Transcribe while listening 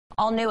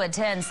All new at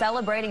 10,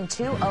 celebrating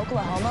two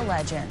Oklahoma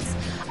legends.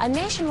 A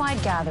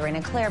nationwide gathering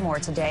in Claremore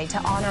today to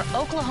honor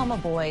Oklahoma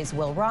boys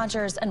Will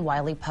Rogers and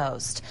Wiley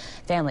Post.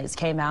 Families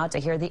came out to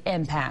hear the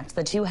impact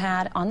the two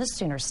had on the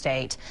Sooner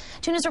State.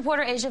 2 News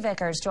reporter Asia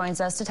Vickers joins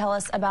us to tell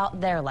us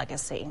about their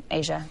legacy.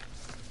 Asia.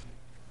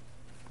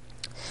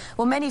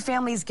 Well, many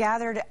families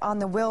gathered on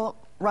the Will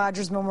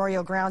Rogers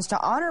Memorial Grounds to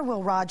honor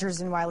Will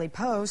Rogers and Wiley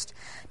Post.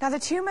 Now, the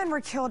two men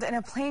were killed in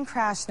a plane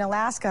crash in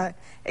Alaska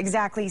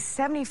exactly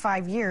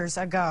 75 years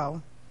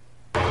ago.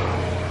 A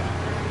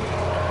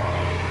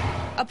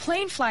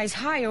plane flies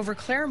high over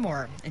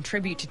Claremore in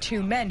tribute to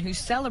two men who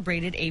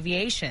celebrated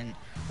aviation.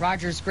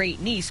 Rogers' great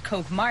niece,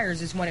 Coke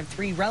Myers, is one of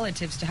 3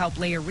 relatives to help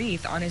lay a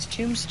wreath on his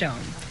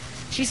tombstone.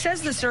 She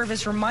says the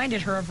service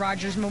reminded her of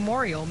Rogers'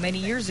 memorial many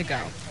years ago.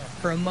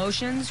 Her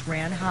emotions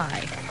ran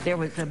high. There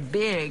was a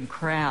big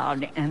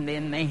crowd, and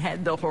then they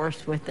had the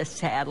horse with the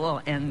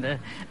saddle and the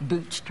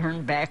boots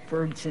turned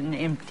backwards and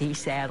empty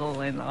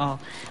saddle and all.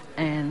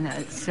 And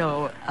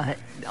so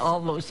all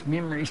those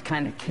memories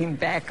kind of came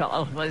back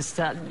all of a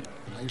sudden.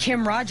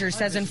 Kim Rogers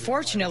says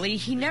unfortunately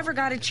he never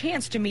got a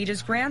chance to meet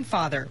his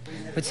grandfather,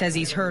 but says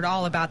he's heard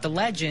all about the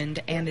legend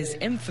and his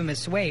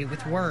infamous way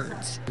with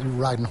words. We were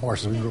riding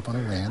horses. We grew up on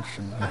a ranch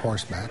and on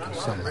horseback, and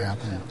something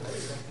happened.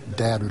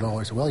 Dad would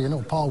always say, well, you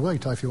know, Paul will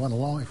tell you if you want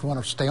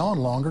to stay on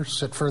longer,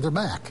 sit further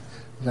back,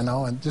 you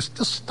know, and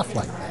just stuff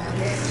like that.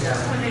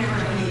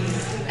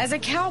 As a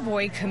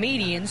cowboy,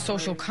 comedian,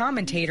 social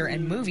commentator,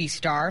 and movie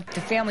star,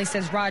 the family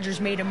says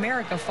Rogers made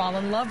America fall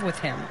in love with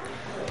him.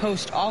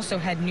 Post also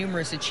had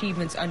numerous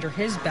achievements under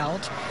his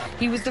belt.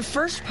 He was the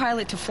first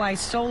pilot to fly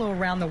solo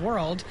around the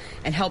world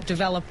and helped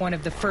develop one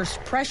of the first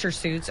pressure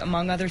suits,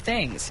 among other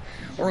things.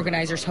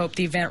 Organizers hope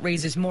the event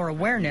raises more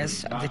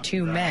awareness of the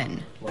two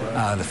men.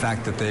 The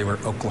fact that they were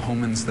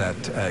Oklahomans that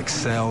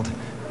excelled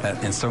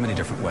in so many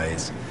different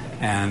ways,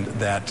 and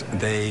that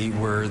they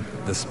were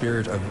the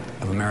spirit of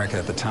America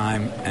at the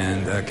time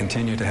and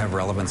continue to have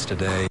relevance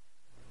today.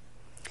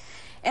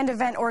 And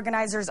event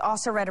organizers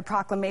also read a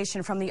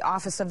proclamation from the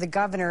Office of the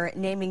Governor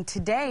naming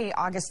today,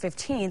 August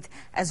 15th,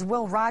 as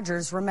Will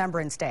Rogers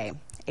Remembrance Day.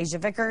 Asia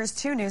Vickers,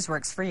 2 News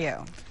works for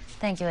you.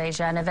 Thank you,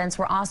 Asia. And events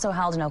were also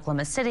held in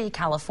Oklahoma City,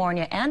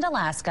 California, and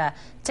Alaska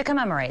to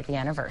commemorate the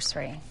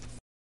anniversary.